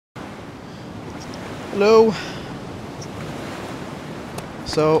Hello.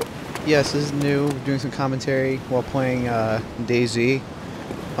 So, yes, this is new. We're doing some commentary while playing DayZ.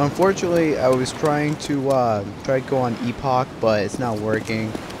 Unfortunately, I was trying to go on epoch, but it's not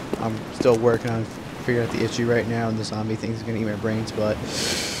working. I'm still working on figuring out the issue right now, and the zombie thing is gonna eat my brains, but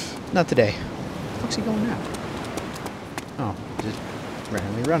not today. Where the fuck's he going now? Oh, just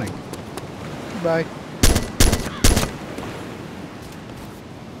randomly running. Goodbye.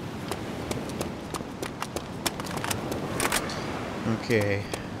 Okay.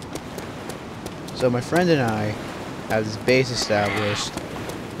 So my friend and I have this base established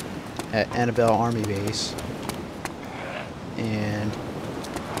at Annabelle Army Base, and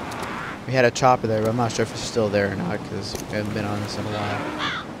we had a chopper there, but I'm not sure if it's still there or not because we haven't been on this in a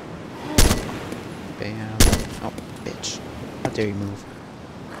while. Bam. Oh, bitch. How dare you move?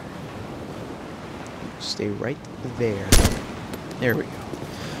 Stay right there. There we go.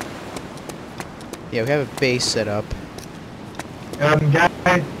 Yeah, we have a base set up. Guys,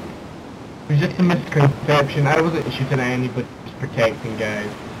 it was just a misconception. I wasn't shooting at anybody, just protecting guys.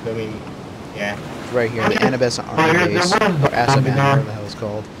 I mean, yeah. Right here, the Annabelle Army Base, or Asaban, whatever the hell it's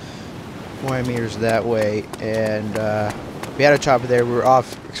called. 400 meters that way, and we had a chopper there. We were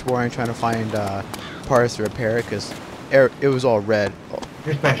off exploring, trying to find parts to repair it, because it was all red,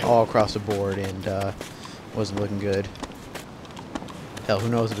 all across the board, and wasn't looking good. Hell, who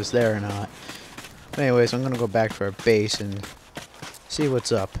knows if it's there or not. But anyways, I'm gonna go back to our base and see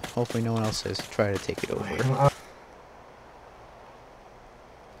what's up. Hopefully no one else has tried to take it over.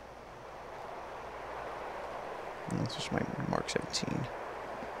 That's just my Mark 17.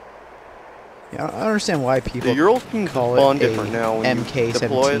 Yeah, I don't understand why people call it a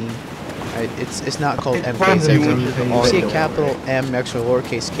MK17. It's not called MK17. If you see a capital M next to a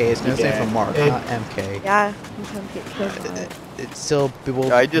lowercase k, it's going to stand for Mark, not MK. Yeah. It still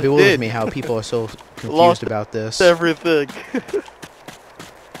bewilders me how people are so confused about this. Everything.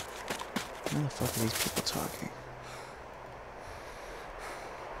 Where the fuck are these people talking?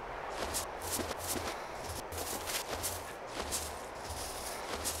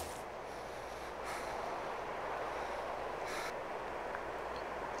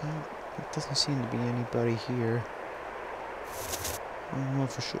 There doesn't seem to be anybody here. I don't know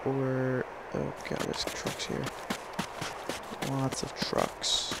for sure. Oh god, there's trucks here. Lots of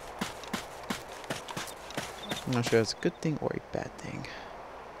trucks. I'm not sure if that's a good thing or a bad thing.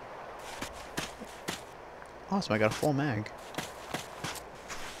 Awesome, I got a full mag.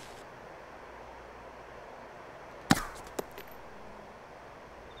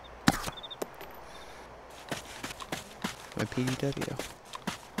 My PDW.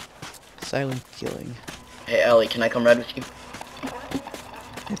 Silent killing. Hey, Ellie, can I come ride with you?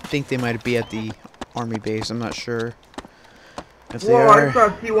 I think they might be at the army base. I'm not sure. If they Whoa, are, I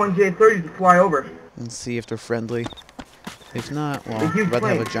saw C-1J-30 fly over. let's see if they're friendly. If not, well, huge we're about to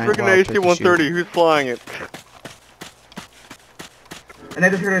have a plane. giant Freaking wild to AC-130, shoot. who's flying it? And I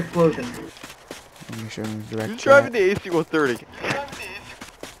just heard an explosion. Make sure I'm in direct Who's chat. driving the AC-130?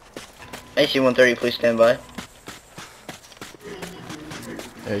 AC-130, please stand by.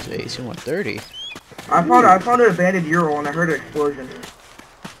 There's an AC-130. I found an abandoned Ural and I heard an explosion.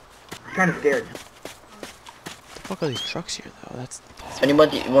 I'm kind of scared. What the fuck are these trucks here, though? That's If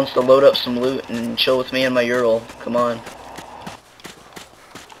anybody wants to load up some loot and chill with me in my Ural, come on.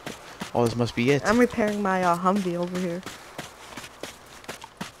 oh, this must be it. I'm repairing my Humvee over here.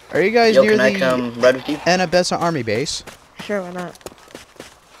 Are you guys Yo, near can I the come ride with you? Annabelle Army Base? Sure, why not?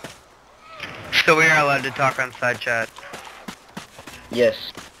 So we are allowed to talk on side chat. Yes.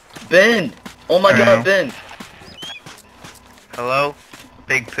 Ben! Oh my god, Ben! Hello?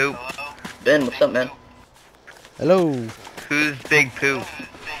 Big Poop? Ben, what's up, man? Hello. Who's Big Poop?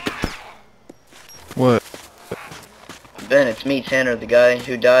 What? Ben, it's me, Tanner, the guy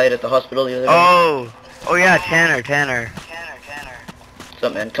who died at the hospital the other day. Oh yeah, Tanner. What's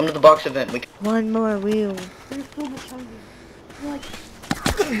up, man? Come to the box event. One more wheel. Come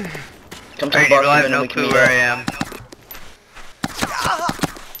to the Alright, box you have event and no we can clue meet where up. I am.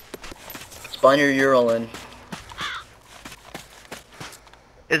 Spawn your Ural in.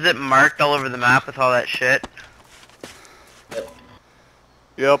 Is it marked all over the map with all that shit?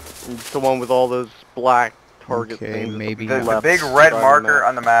 Yep, it's the one with all those black target Okay, things. maybe The not. The big red marker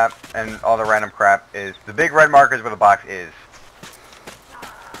on the map and all the random crap is the big red marker is where the box is.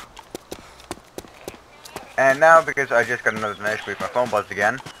 And now because I just got another notification, my phone buzzed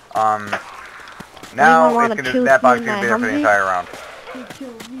again. Now wanna it's gonna kill that box me is gonna in be there for my the Humvee? entire round.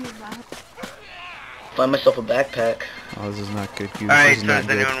 Find myself a backpack. Oh, this is not good. Alright, This is so not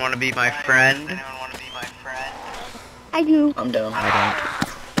does good. anyone want to be my friend? I do. I'm down.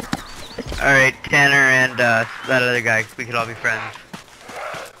 I Alright, Tanner and that other guy, we could all be friends.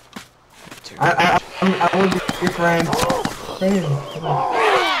 I was your friend.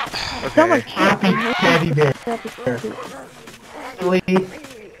 Someone Happy teddy bear.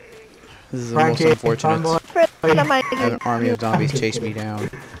 This is the most unfortunate. I have an army of zombies chase me down.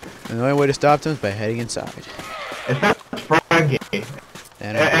 And the only way to stop them is by heading inside. It's not Frankie.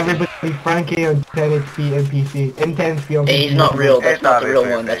 And Everybody, Frankie on 10 HP NPC. In 10 HP on Hey, he's not real. That's It's not the real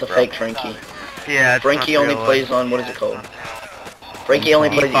obviously a one. That's a fake, fake Frankie. Yeah, it's Frankie not only real. plays on, what is it called? Frankie only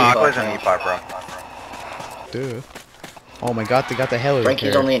plays Epoch was Epoch. an Epoch, bro. duh. Oh my god, they got the heli Frankie's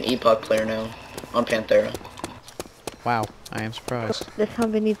repair. only an Epoch player now. On Panthera. Wow, I am surprised. This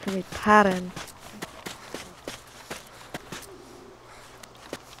zombie needs to be patterned.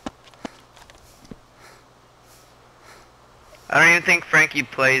 I don't even think Frankie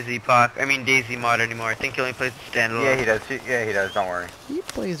plays Epoch. I mean DayZ mod anymore. I think he only plays the standalone. Yeah, he does. Yeah, he does. Don't worry. He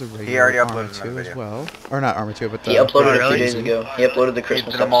plays a already regular uploaded Arma another 2 as video. well. Or not Arma 2, but the... He uploaded really? it 2 days ago. He uploaded the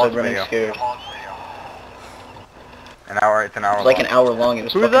Christmas did a mulch episode, Running video. Scared. An hour. It's an hour. It was like long. an hour long. It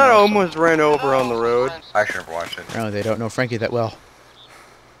was Who fucking that awesome. almost ran over on the road? I should have watched it. Apparently they don't know Frankie that well.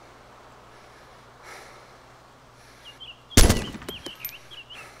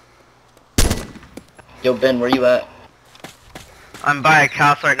 Yo, Ben, where you at? I'm by a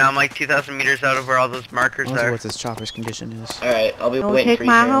castle right now. I'm like 2,000 meters out of where all those markers I wonder are. what this chopper's condition is. Alright, I'll be Don't waiting take for you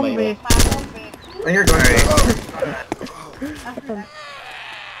my here. Humvee. Oh, you're going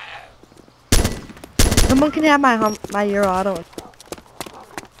Someone can have my Euro auto.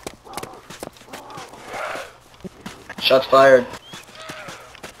 Shots fired.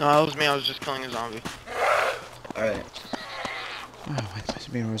 No, that was me. I was just killing a zombie. Alright. Oh, why must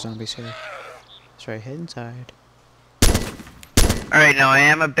there be more zombies here? That's right, head inside. Alright, now I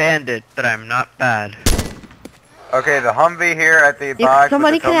am a bandit, but I'm not bad. Okay, the Humvee here at the If box.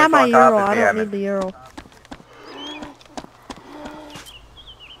 somebody with the can have my Thomas on Euro, top I is the don't admin. need the Euro.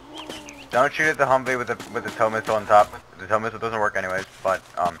 Don't shoot at the Humvee with the tow missile on top. The tow missile doesn't work anyways, but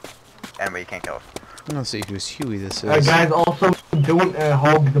anyway, you can't kill us. I don't see whose Huey this is. guys, also don't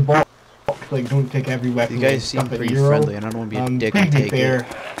hog the box. Like, don't take every weapon. You guys like, seem stuff at pretty Euro. friendly, and I don't want to be a dick Please and be take fair it.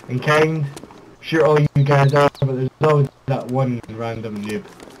 and kind. Sure, all you guys are, but there's always that one random noob.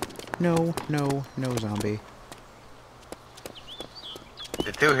 No, no, no zombie.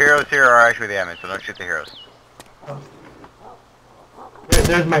 The two heroes here are actually the admin, so don't shoot the heroes.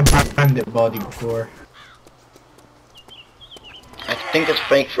 There's my bandit body before. I think it's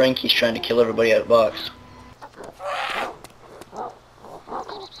Frankie's trying to kill everybody at box.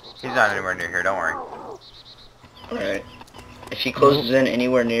 He's not anywhere near here, don't worry. Alright. If he closes in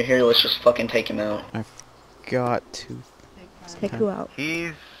anywhere near here, let's just fucking take him out. Got to... Take who out?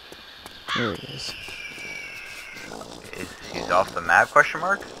 He's There it is. he's off the map, question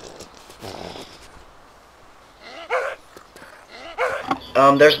mark?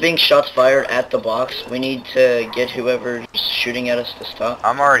 There's being shots fired at the box. We need to get whoever's shooting at us to stop.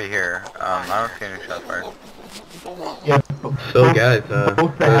 I'm already here. I don't see any shots fired. Yeah, So guys,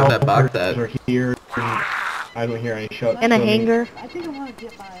 both the where's that box helpers at? are here. And I don't hear any shots. In a so, I mean, hangar.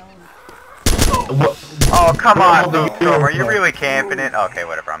 Oh come Well, on, the Storm, are you hero really camping it? Okay,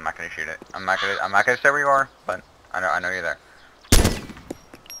 whatever. I'm not gonna shoot it. I'm not gonna say where you are, but I know you're there.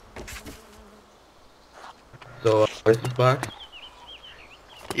 So, where's this box?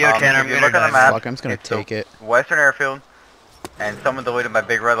 Yo, Tanner, if I'm you gonna look on the die. map, Fuck, I'm just gonna it's the take it. Western Airfield, and someone deleted my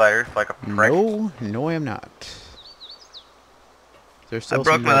big red lighters like a prick. No, no I am not. There's I still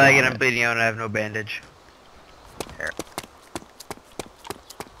broke some my red leg on and I'm it. bleeding out and I have no bandage. Here.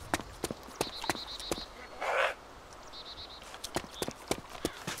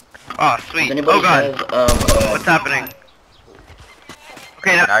 Oh, Does sweet. anybody Oh god. have, What's happening?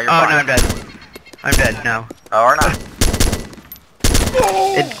 Okay, Now now, you're oh, fine. no, I'm dead. I'm dead now. Oh, or not.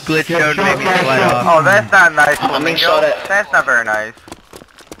 It glitched out and made me slide off. Oh, that's not nice, I'm being Flamingo. shot at. That's not very nice.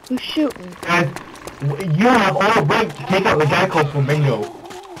 Who's shooting? Guys, you have all right to take out the guy called Flamingo.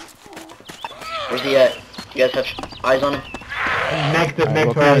 where's he at? You guys have eyes on him? Next to Alright, next well, to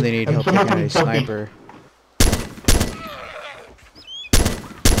apparently they need help someone taking from a Southeast. sniper.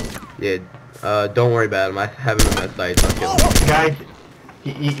 Yeah, don't worry about him. I have him in my sights. I'll kill him. Guys,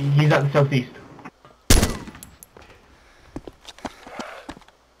 he's at the southeast.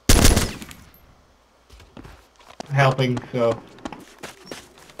 Helping, so.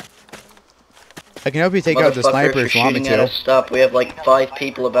 I can help you take out the Motherfucker, sniper if if you you're want me shooting at to. us, stop. We have like 5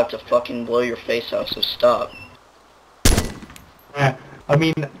 people about to fucking blow your face off, so stop. Yeah, I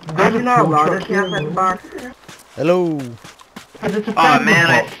mean, there's a not tow allowed truck to here. camp at the box. Hello. Because it's a Oh family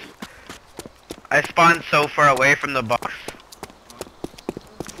man, box. I spawned so far away from the box.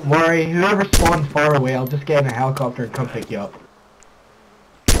 Worry, whoever spawns far away, I'll just get in a helicopter and come pick you up.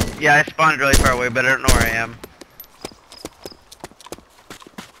 Yeah, I spawned really far away, but I don't know where I am.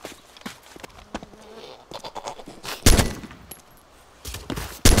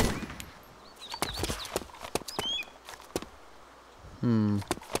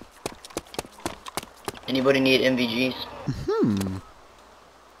 Anybody need MVGs?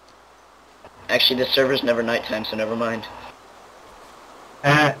 Actually, this server's never nighttime, so never mind.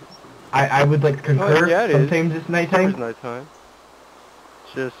 I would like to concur. Oh, yeah, it is. Sometimes it's nighttime. It's nighttime.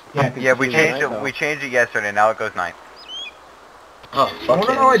 It's just... Yeah, we changed it. We changed it yesterday. Now it goes night. Oh, fuck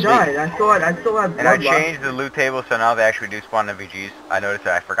yeah. I died. I still had And I changed the loot table so now they actually do spawn MVGs. I noticed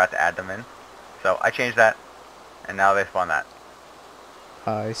that I forgot to add them in, so I changed that, and now they spawn that.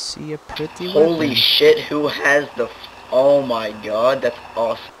 I see a pretty Holy weapon. shit, who has the... Oh my god, that's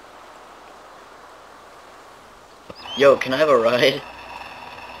awesome. Yo, can I have a ride?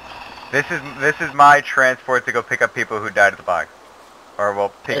 This is my transport to go pick up people who died at the box, or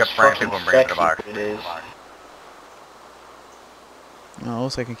well, pick up friends people and bring them to the box. It is. Oh, it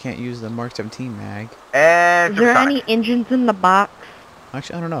looks like I can't use the Mark 17 mag. And Is there supersonic. any engines in the box?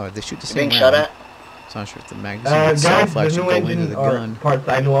 Actually, I don't know. They shoot the You same being shot round. at? So I'm not sure if the magazine Guys, itself there's actually no go into engine the or gun. parts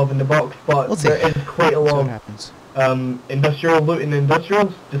I know of in the box, but We'll see. there is quite a See what lot happens. of industrial loot in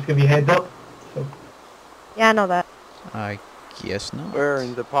industrials. Just give you a heads up. So. Yeah, I know that. I guess not. Where,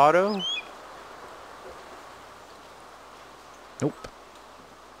 in Zapato? Nope.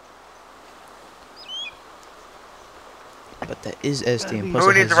 But that is SD and plus Who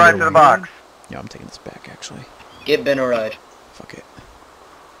it needs has to ride to zero the box? Yeah, I'm taking this back actually. Get Ben a ride. Fuck it.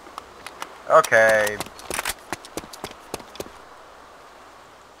 Okay.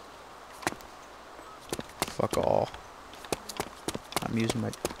 Fuck all. I'm using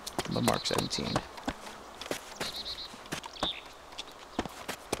my Mark 17.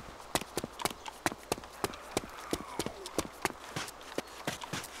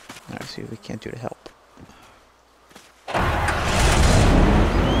 Alright, see what we can't do to help.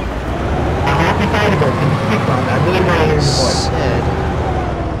 I really want to hear your voice. Said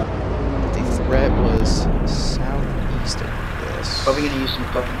the threat was southeast of this. Probably gonna use some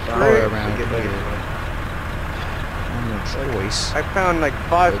fucking Or fire. around to get ready. here. No choice. I found like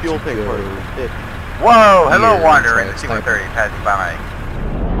 5 But fuel you tank go parts. Whoa! Hello, Here, Wanderer. try to C-130 sniper. passing by my.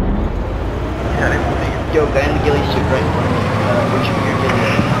 Yeah, they won't take it. Yo, guy in the ghillie suit right in front of me. Which of your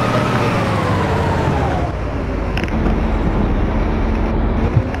ghillie?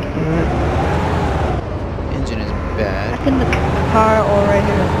 Engine is bad. Back in the car or right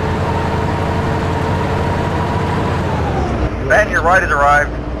here. Ben, your ride has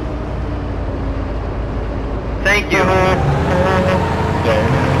arrived. Thank you.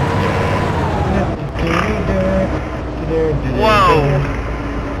 Whoa.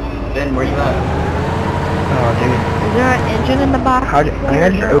 Ben, where you at? Oh, dude. Is there an engine in the box? I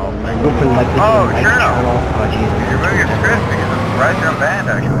had to open like this Oh, like, sure. channel. Oh, jeez. You're moving your script because I'm right here on band,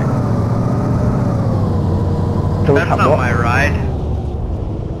 actually. So That's not my ride.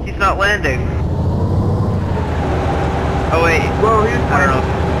 He's not landing. Oh wait. Whoa, he's I don't know.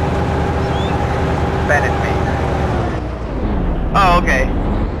 Ben, it's me. Oh, okay.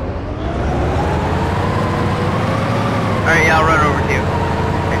 Alright, yeah, I'll run over to you.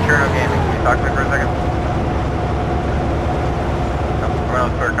 Hey, Cherno Gaming, can you talk to me for a second? No, we're on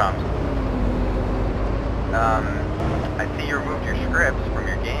clear comms. I see you removed your scripts from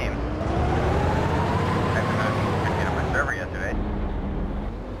your game. I haven't noticed you on my server yesterday.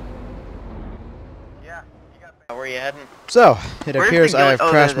 Yeah, you got... Where you heading? So, it Where's appears the I ghillie- have oh,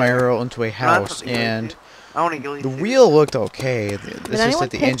 crashed they're my there. girl into a Not house, the ghillie and suit. I want a ghillie the suit. wheel looked okay. It's Did just anyone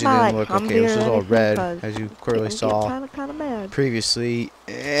that the take engine my, didn't like, look okay. It was Humvee or just all anything? red, 'Cause as you it clearly can saw get kinda mad. previously,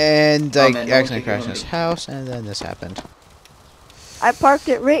 and Oh, I man, no accidentally one's crashed in taking his it. house, and then this happened. I parked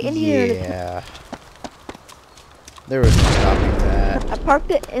it right in here. Yeah. There was no stopping that. I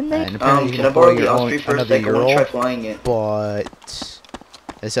parked it in there. And apparently you Can I can borrow borrow the your own Osprey for a another sec? I want to try Ural, flying it. but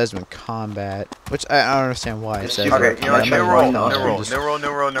it says in combat, which I don't understand why it It's says super- that. Okay, you know what, I'm new not roll, flying new off, I'm roll, just new roll, new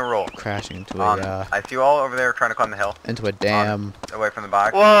roll, new roll. crashing into a I see you all over there trying to climb the hill, into a dam. away from the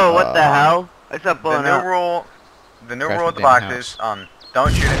box. Whoa, what the Uh, hell? I stopped The blowing new up. rule, the new Crash rule the at the damn box house. is,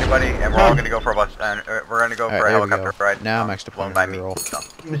 don't shoot anybody, and we're all gonna go for a bus, and we're gonna go Alright, for a there we helicopter go. ride. Now I'm actually flown playing by me. roll. So.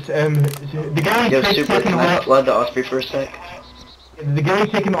 The guy Yo, taking Super, can I the fly the Osprey for a sec? guy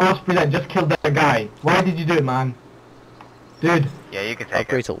taking the Osprey that just killed that guy. Why did you do it, man? Dude. Yeah, you can take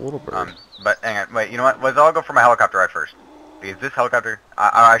Upgrade it. to Little Bird. But hang on, wait, you know what? Let's all go for my helicopter ride first. Because this helicopter,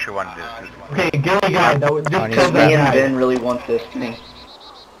 I actually want to do this. Okay, Gilly guy that was I just need killed to that Me and guy. Ben really want this thing.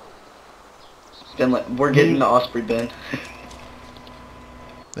 Ben, we're getting the Osprey, Ben.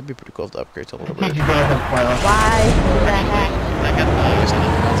 That'd be pretty cool to upgrade to a little Did bit. you guys have fire? Why the heck?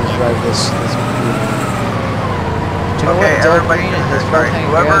 Just drive this Do you know Okay, what? It's all everybody, green and has sorry, full tank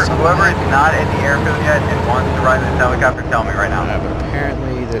whoever gas on the is back. not in the airfield yet and wants to ride this helicopter, tell me right now. But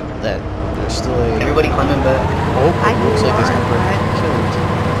apparently there's still a... Everybody climbing back. Oh, I it looks like there's can nobody killed.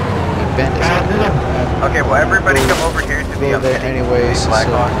 He bent his Guys, head. Okay, well everybody come over here to Go the there anyways, so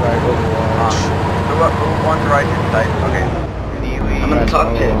Black Hawk. ride Overwatch. Who wants to ride this site? Okay. Neely. I'm in the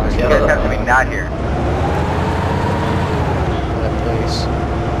cockpit. You guys have to be not here. That place.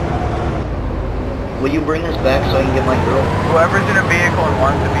 Will you bring us back so I can get my girl? Whoever's in a vehicle and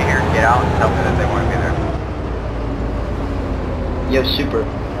wants to be here, get out and tell me that they want to be there. Yo, super.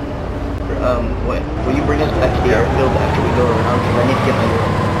 Will you bring us back to the airfield after we go around? Because I need to get my girl.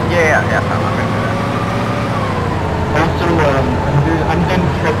 Yeah, I'm gonna do that. Also, I'm done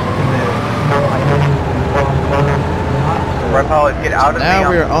trips to the small island in the bottom corner. Right, Paul, let's get out of Now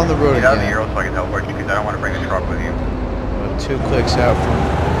we are on the road Get out of the again. Euro so I can teleport you because I don't want to bring the truck with you. About 2 clicks out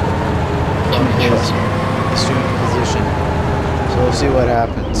from his assumed position. So we'll see what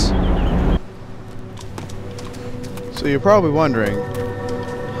happens. So you're probably wondering,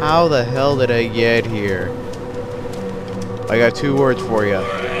 how the hell did I get here? I got 2 words for you.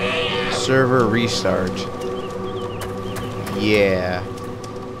 Server restart. Yeah.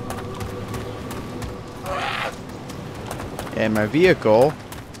 And my vehicle,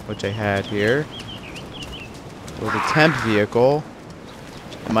 which I had here, was a temp vehicle.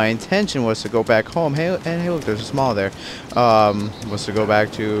 My intention was to go back home. Hey, and hey, look, there's a small there. Was to go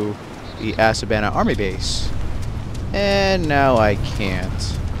back to the Asabana Army Base, and now I can't.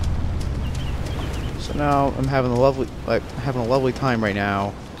 So now I'm having a lovely time right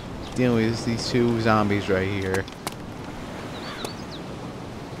now, dealing with these 2 zombies right here,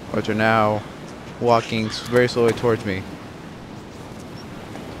 which are now walking very slowly towards me.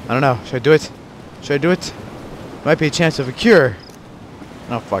 I don't know. Should I do it? Should I do it? Might be a chance of a cure.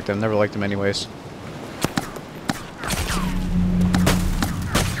 Oh fuck, I've never liked them anyways.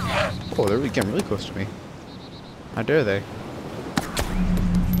 Oh, they're getting really close to me. How dare they?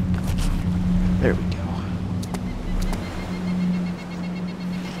 There we go.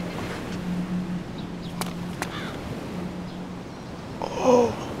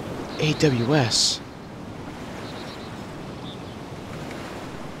 Oh, AWS.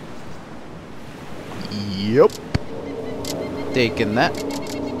 Yep. Taking that.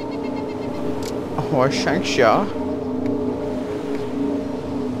 Oh, Shanksha.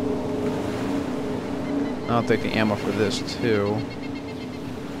 I'll take the ammo for this too.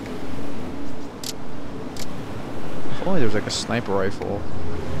 If only there was like a sniper rifle.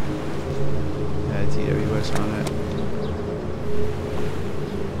 Had TWS on it.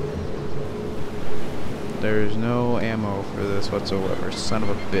 There's no ammo for this whatsoever. Son of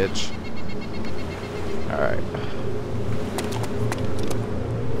a bitch. Alright.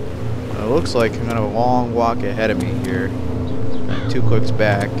 It looks like I'm gonna have a long walk ahead of me here. And 2 clicks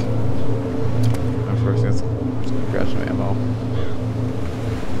back. I'm first gonna grab some ammo.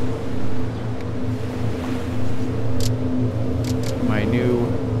 My new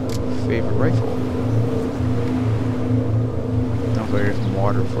favorite rifle. Hopefully I get some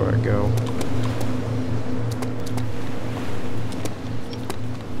water before I go.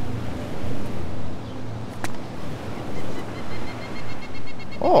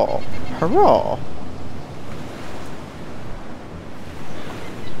 Oh, hurrah!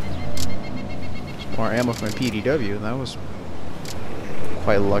 Some more ammo for my PDW, that was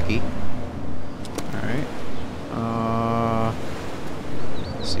quite lucky. Alright.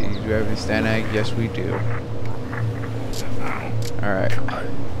 Let's see, do we have any Stanag? Yes, we do. Alright.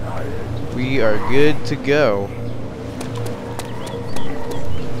 We are good to go.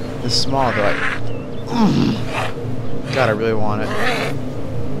 This small, though. God, I really want it.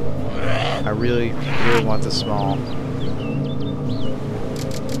 I really want the small.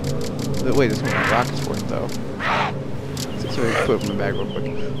 Wait, this is my rockets for it though. So put it in my bag real quick.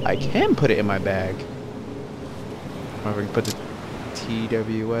 I can put it in my bag. I can put the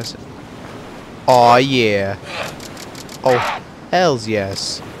TWS in. Aw, yeah. Oh, hells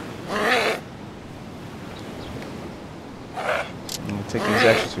yes. I'll take these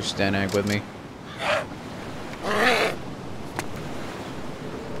extras to Stanag with me.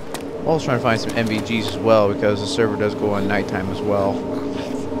 I'm also trying to find some MVGs as well because the server does go on nighttime as well.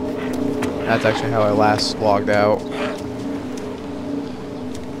 That's actually how I last logged out.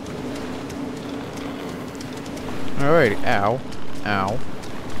 Alrighty, ow, ow.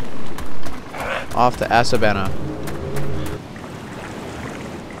 Off to Asabana.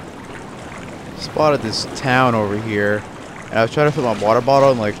 Spotted this town over here. And I was trying to fill my water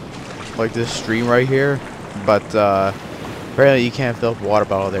bottle in like this stream right here, but apparently you can't fill up a water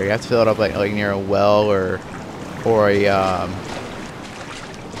bottle there. You have to fill it up like near a well or a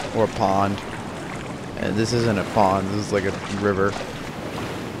pond. And this isn't a pond. This is like a river.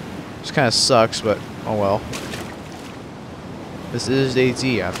 Just kind of sucks, but oh well. This is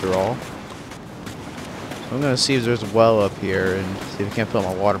DayZ after all. So I'm gonna see if there's a well up here and see if I can't fill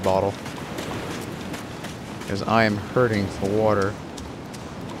my water bottle. Because I am hurting for water.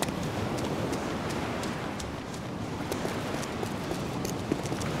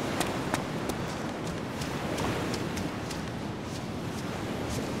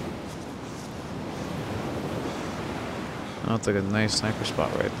 Oh, it's like a nice sniper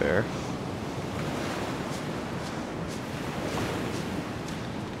spot right there.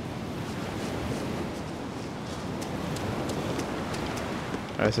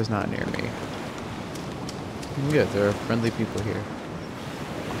 This is not near me. Good, there are friendly people here.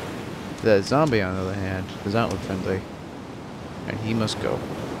 That zombie, on the other hand, does not look friendly. And he must go.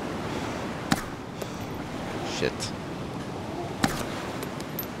 Shit.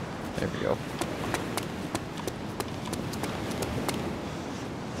 There we go.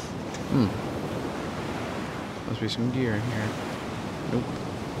 Must be some gear in here. Nope.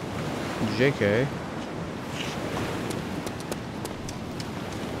 JK.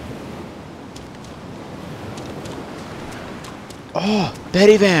 Oh,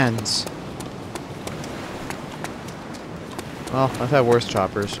 Betty Vans! Well, I've had worse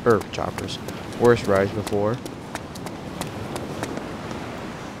worse rides before.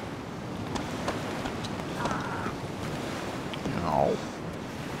 No.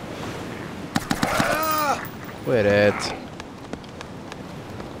 Quit it.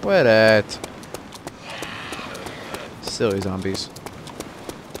 Quit it. Silly zombies.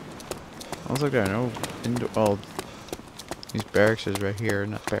 I was like, I know. Oh, these barracks is right here.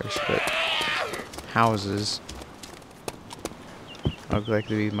 Not barracks, but houses. Look like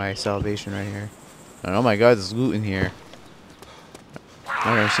to be my salvation right here. And oh my god, there's loot in here.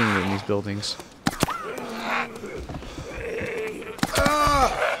 I've never seen loot in these buildings.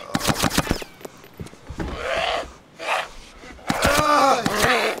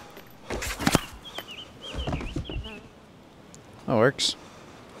 That works.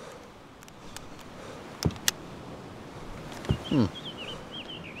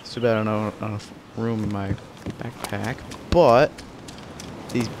 It's too bad I don't have enough room in my backpack, but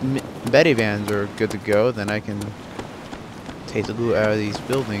these Betty Vans are good to go. Then I can take the loot out of these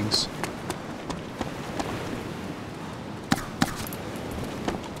buildings.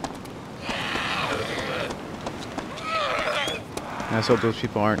 And let's hope those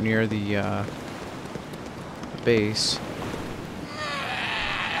people aren't near the base.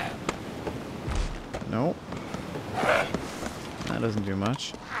 Nope. That doesn't do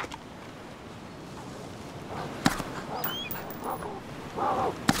much.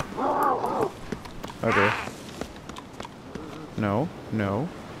 Okay. No, no.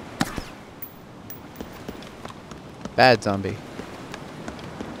 Bad zombie.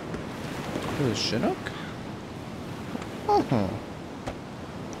 This is Chinook? Oh.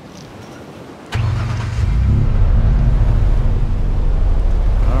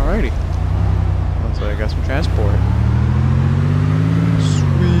 Alrighty. Looks like I got some transport.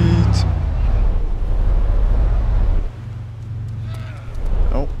 Sweet.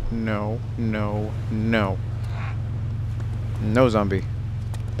 Oh, no, no, no. No zombie.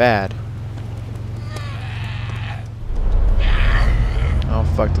 Bad. Oh,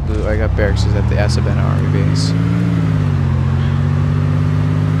 fuck the loot. I got barracks at the Asaben army base.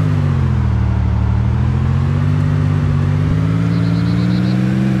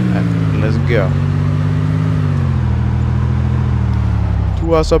 Let's go. To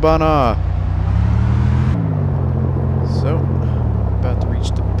Asabana. So, about to reach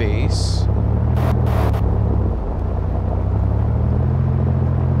the base.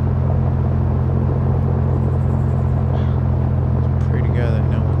 Pray to God that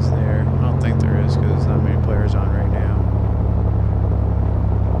no one's there. I don't think there is because there's not many players on right now.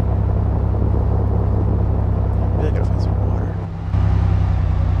 I really gotta find some water.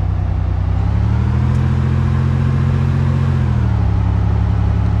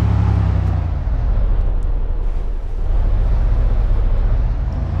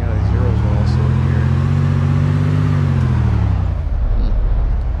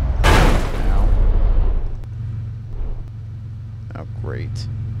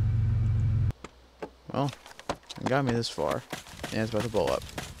 Well, it got me this far, and it's about to blow up.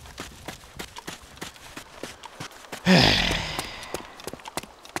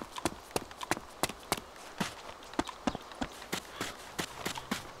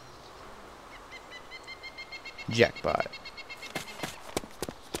 Jackpot.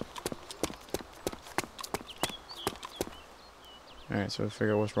 Alright, so we'll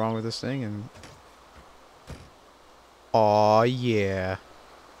figure out what's wrong with this thing and... Aw, yeah.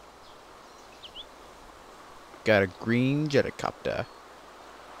 Got a green jetacopter.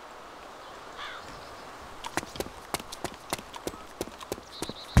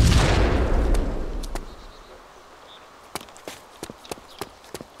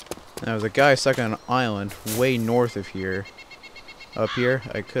 Now, there's a guy stuck on an island way north of here. Up here,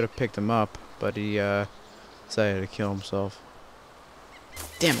 I could have picked him up, but he decided to kill himself.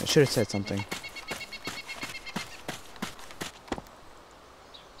 Damn it, I should have said something.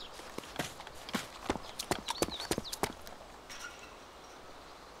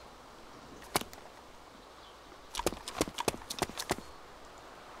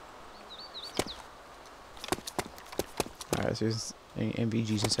 Alright, so there's any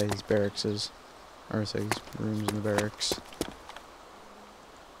MVGs inside these barracks, or inside these rooms in the barracks.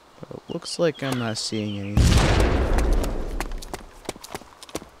 But it looks like I'm not seeing anything.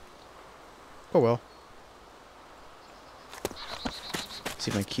 Oh well.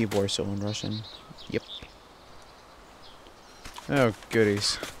 See, my keyboard's still in Russian. Yep. Oh,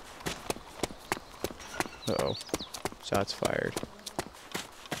 goodies. Uh-oh. Shots fired.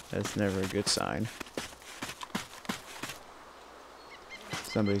 That's never a good sign.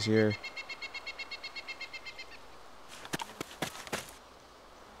 Somebody's here.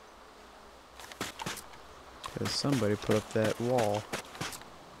 Because somebody put up that wall.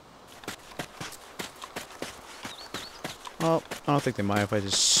 Well, I don't think they mind if I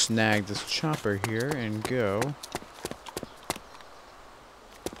just snag this chopper here and go.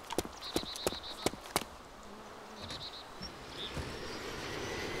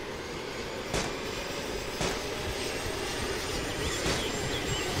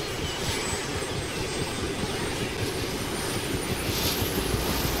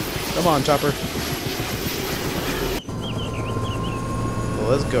 Come on, chopper. Well,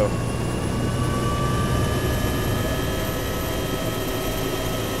 let's go.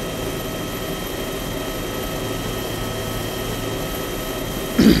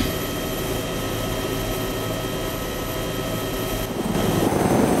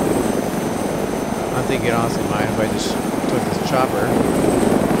 I'm thinking honestly, mind if I just took this chopper,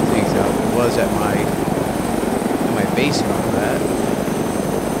 things how it was at my base and all that.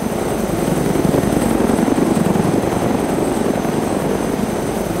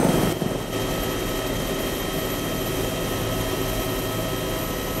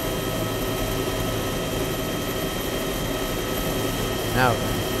 Now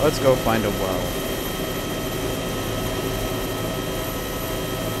then, let's go find a well.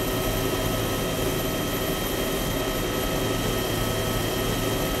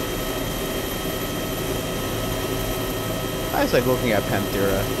 I just like looking at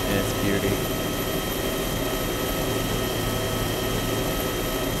Panthera and its beauty.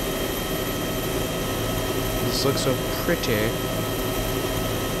 This looks so pretty.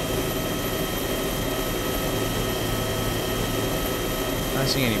 Not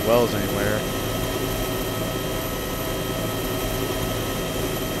seeing any wells anywhere.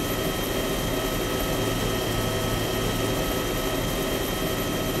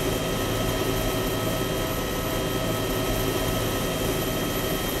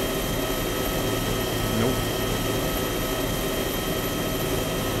 Nope.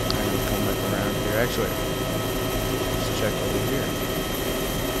 I'm gonna come back around here. Actually, let's check over here.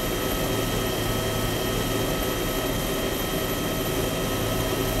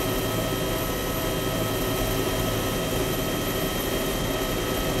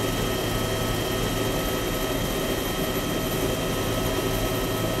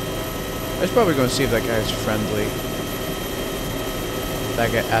 I was probably going to see if that guy's friendly.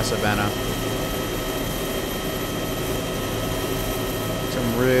 That guy, Asavana. So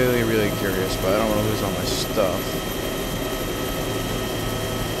I'm really, really curious, but I don't want to lose all my stuff.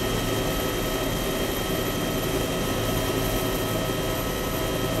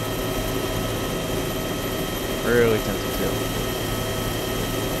 Really tempted to.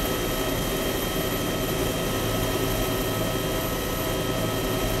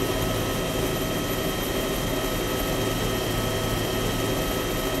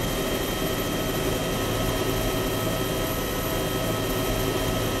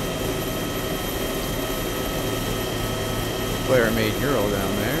 Player made Euro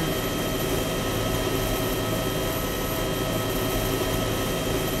down there.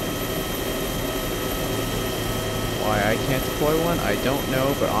 Why I can't deploy one, I don't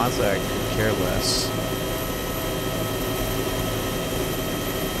know, but honestly I could care less.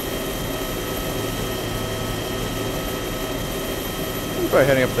 Probably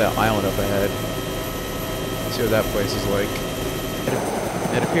heading up that island up ahead. See what that place is like.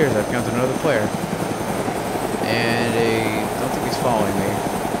 It appears I've found another player. And I don't think he's following me.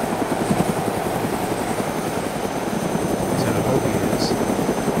 So I hope he is.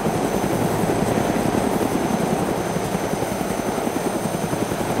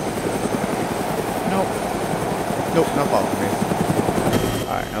 Nope. Nope, not following me.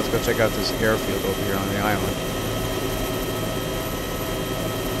 Alright, now let's go check out this airfield over here on the island.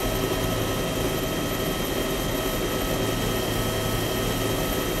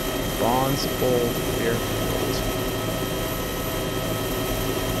 Bond's Old Airfield.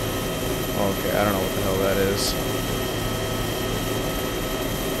 Okay, I don't know what the hell that is.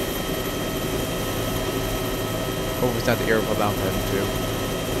 Hope it's not the airfield I'm heading to.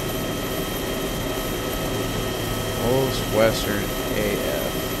 Most Western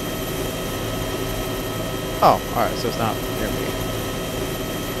AF. Oh, alright, so it's not near me.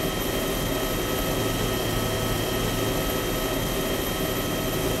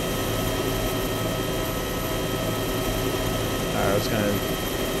 I was gonna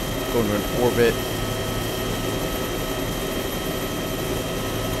go into an orbit.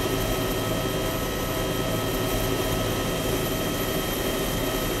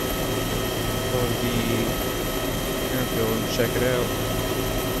 Go to the airfield and check it out.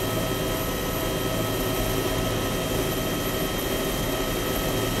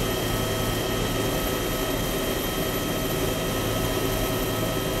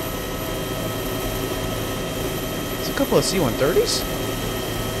 A couple of C-130s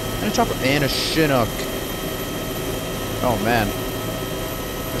and a chopper and a Chinook. Oh man,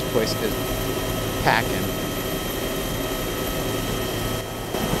 this place is packing.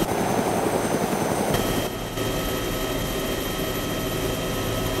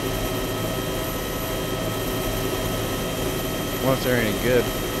 I wonder if they're any good.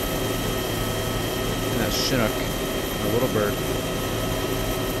 And that Chinook, a little bird.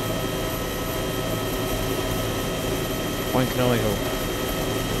 One can only hope.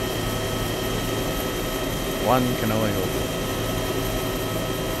 One can only hope.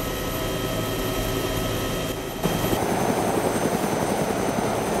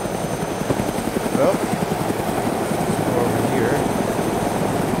 Well, go over here,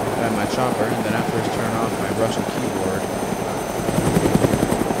 grab my chopper, and then afterwards turn off my Russian keyboard.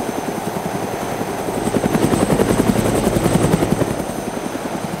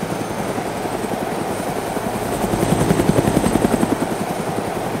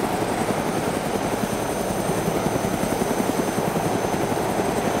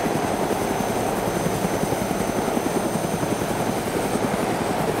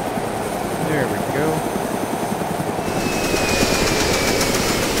 There we go.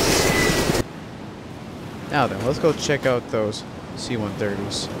 Now then, let's go check out those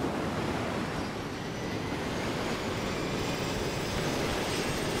C-130s.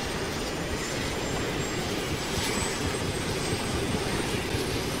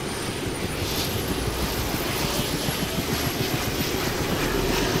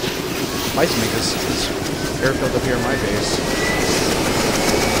 Might make this airfield up here in my base.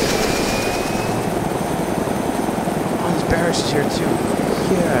 Barracks is here too.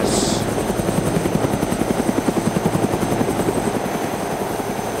 Yes.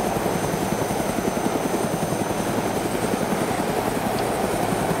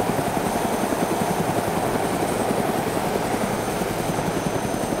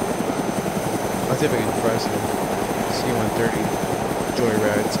 I'll see if I can try some C-130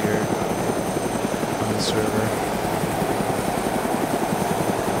 joyrides here on the server.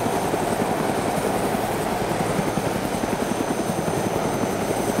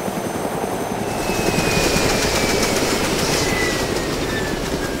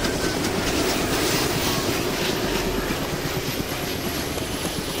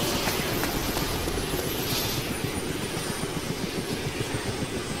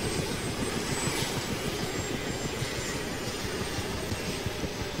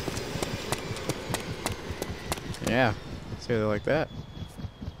 Yeah, see they like that.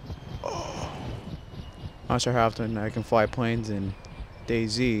 Oh. I'm not sure how often I can fly planes in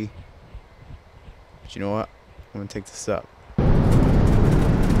DayZ, but you know what? I'm gonna take this up.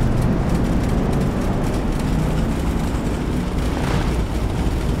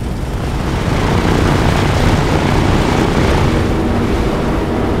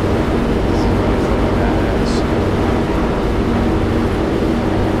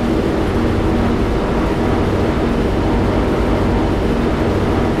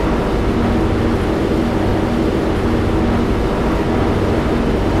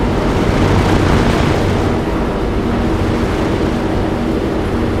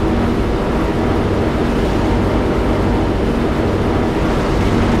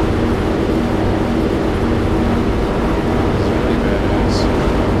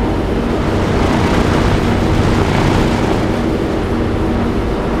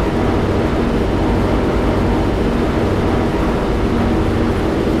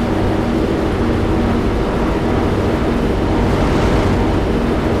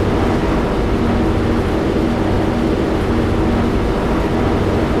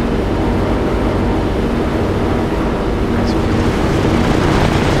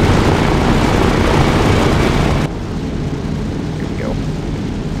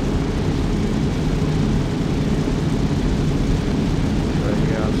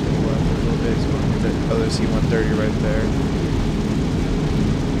 C-130 right there.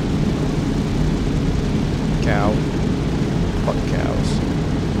 Cow. Fuck cows.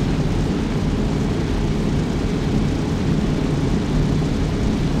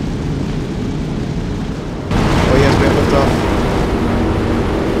 Oh yes, we have liftoff.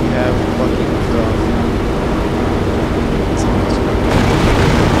 We have fucking liftoff. That's awesome.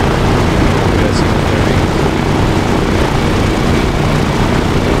 We got C-130.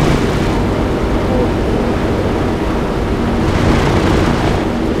 Holy moly.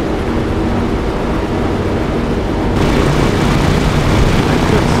 I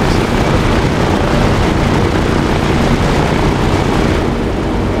could see some more.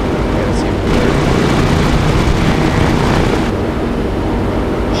 Yeah, let's see.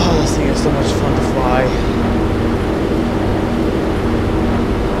 Oh, this thing is so much fun to fly.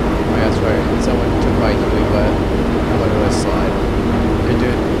 Oh yeah, that's right. Someone took my Huey, but I'm gonna let it slide.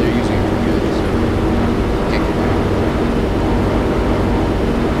 They're using it for good, so can't complain.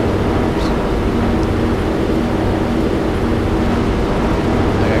 Oops.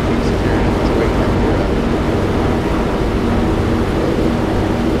 I gotta keep securing it to wait for him to gear up.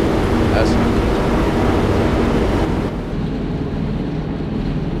 That's not good.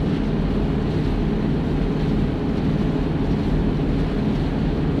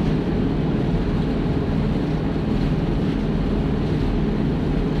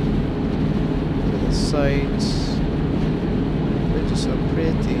 Sights. They're just so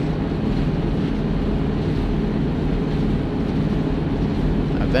pretty.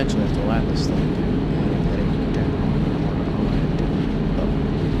 I eventually have to land this thing. And I'm heading down. I'll land up.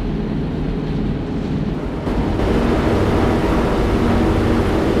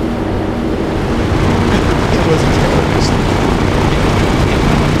 It was a terrorist.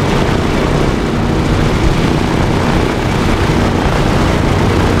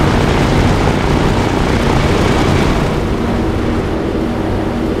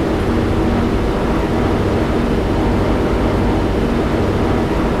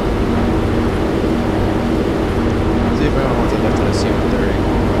 See if anyone wants to lift in a C-130.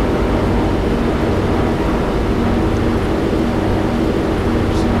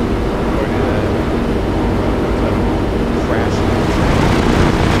 Oops. Before I do that, so I don't crash into the train.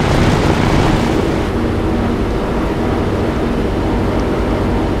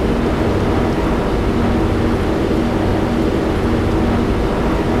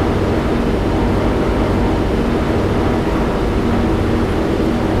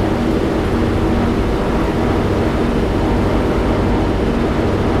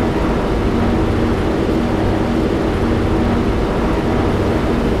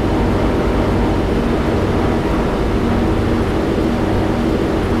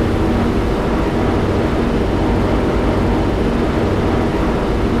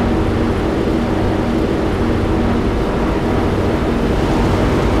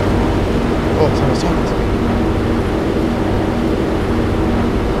 Oh, someone's talking to me.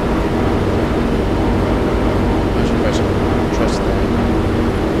 I'm not sure if I should trust that.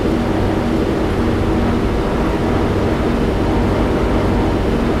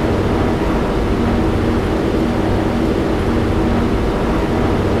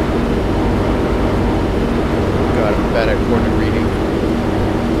 Oh god, I'm bad at coordinate reading.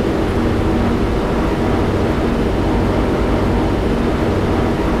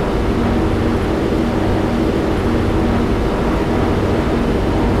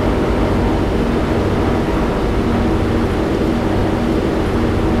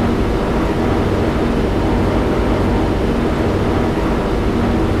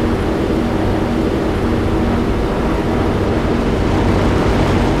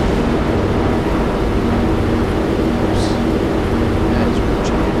 Oops. That is group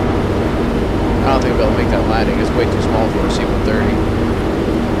chat. I don't think I'll be able to make that landing. It's way too small for a C-130.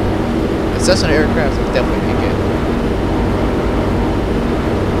 A Cessna aircraft would definitely make it.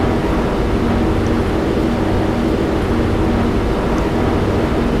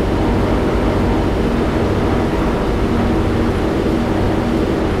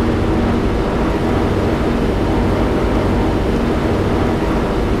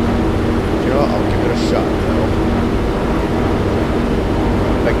 You know what? I'll give it a shot, though.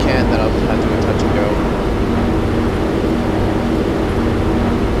 If I can't, then I'll just have to do a touch and go.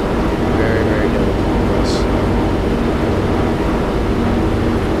 Very, very delicate with this.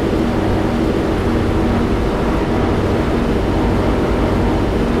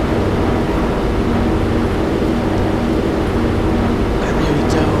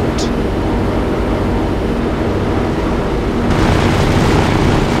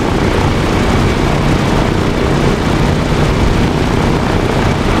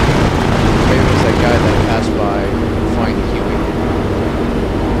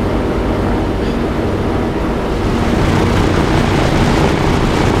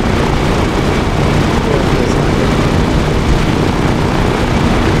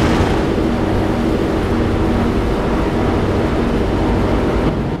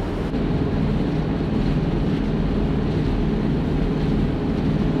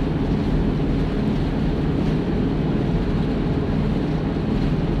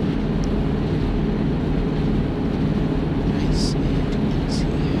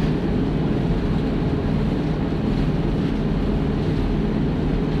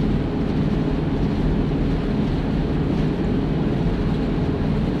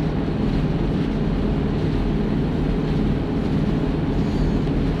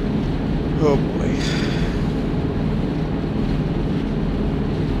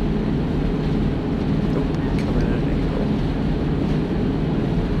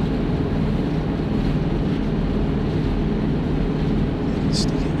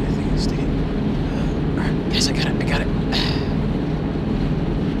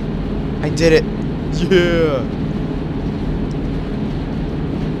 did it! Yeah!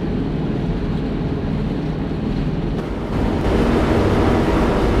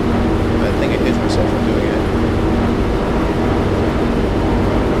 I think I hit myself for doing it.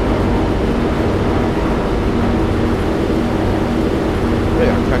 Really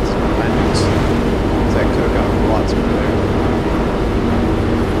gotta practice my landings. So I could have gotten lots more there.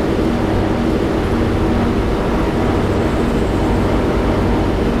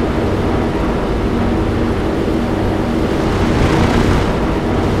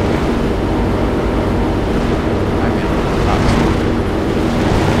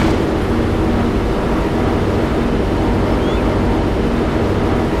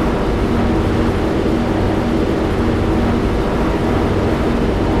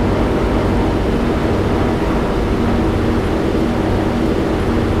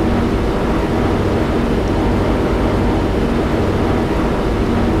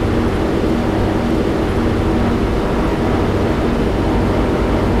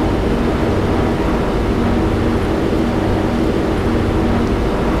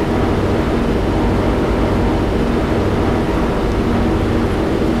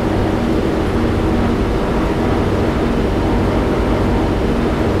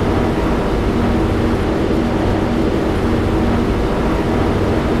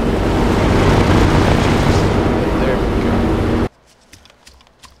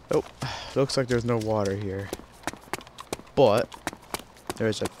 Looks like there's no water here. But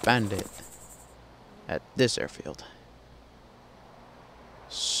there's a bandit at this airfield.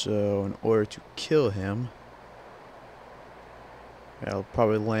 So in order to kill him, I'll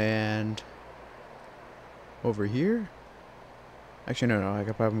probably land over here. Actually, no, I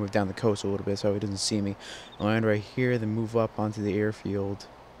could probably move down the coast a little bit so he doesn't see me. I'll land right here, then move up onto the airfield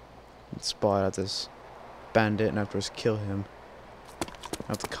and spot out this bandit and afterwards kill him.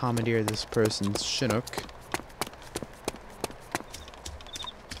 I have to commandeer this person's Chinook.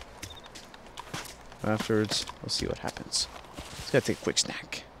 Afterwards, we'll see what happens. Just gotta take a quick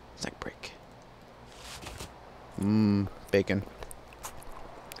snack. Snack break. Mmm, bacon.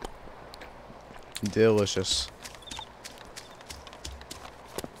 Delicious.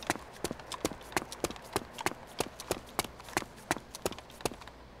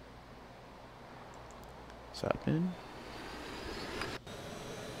 What's happening?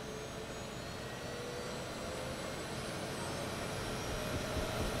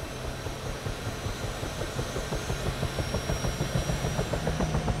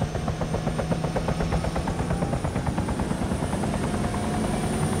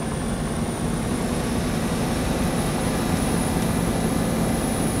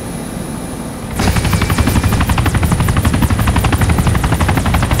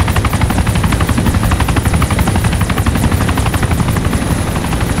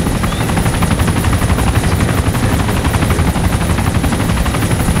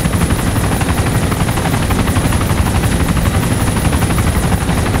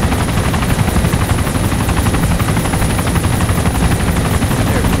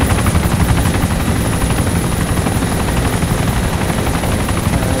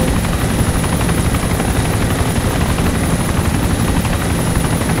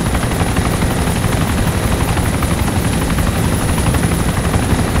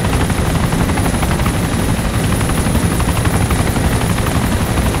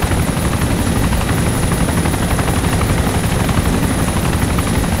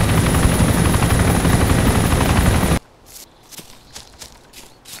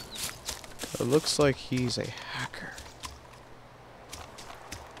 It looks like he's a hacker.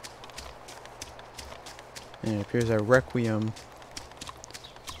 And it appears that Requiem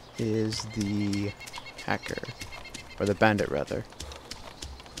is the hacker. Or the bandit, rather.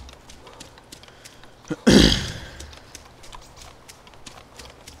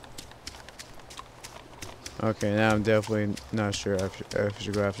 Okay, now I'm definitely not sure if I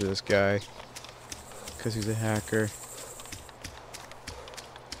should go after this guy. Because he's a hacker.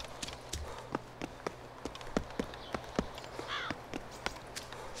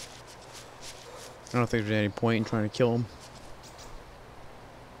 I don't think there's any point in trying to kill him.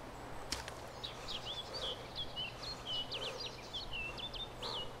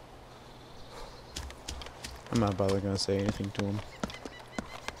 I'm not bothering gonna say anything to him.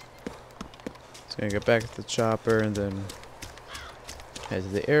 Just gonna get back to the chopper and then head to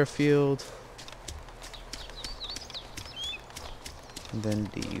the airfield. And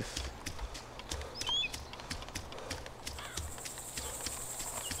then leave.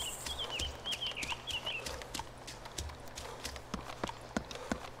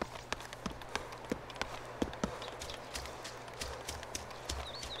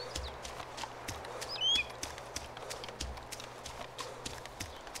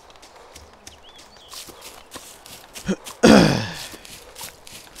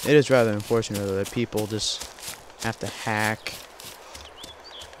 It is rather unfortunate though that people just have to hack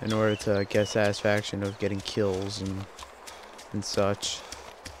in order to get satisfaction of getting kills and such.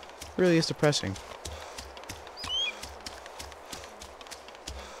 It really is depressing.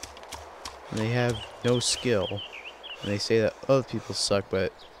 And they have no skill. And they say that other people suck,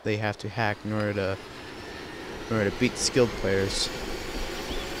 but they have to hack in order to beat skilled players.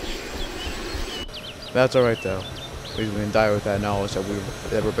 That's alright though. We can die with that knowledge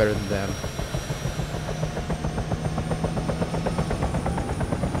that we're better than them.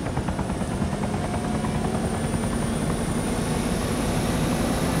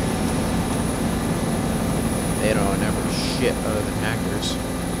 They don't know never shit other than hackers.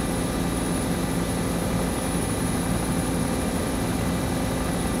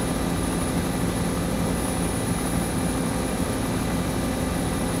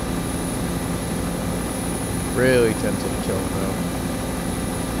 Really tempted to kill him though.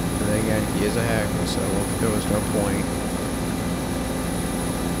 And then again, he is a hacker, so there was no point.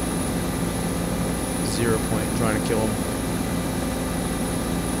 0 point in trying to kill him.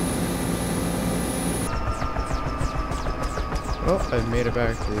 Well, I've made it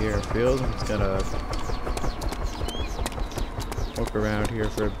back to the airfield. I'm just gonna walk around here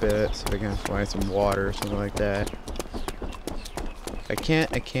for a bit, see if I can find some water or something like that. I can't.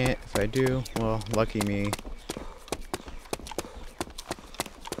 If I do, well, lucky me.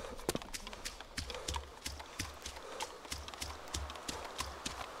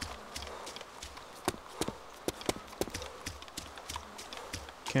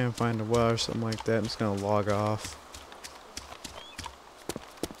 Can't find a well or something like that. I'm just gonna log off.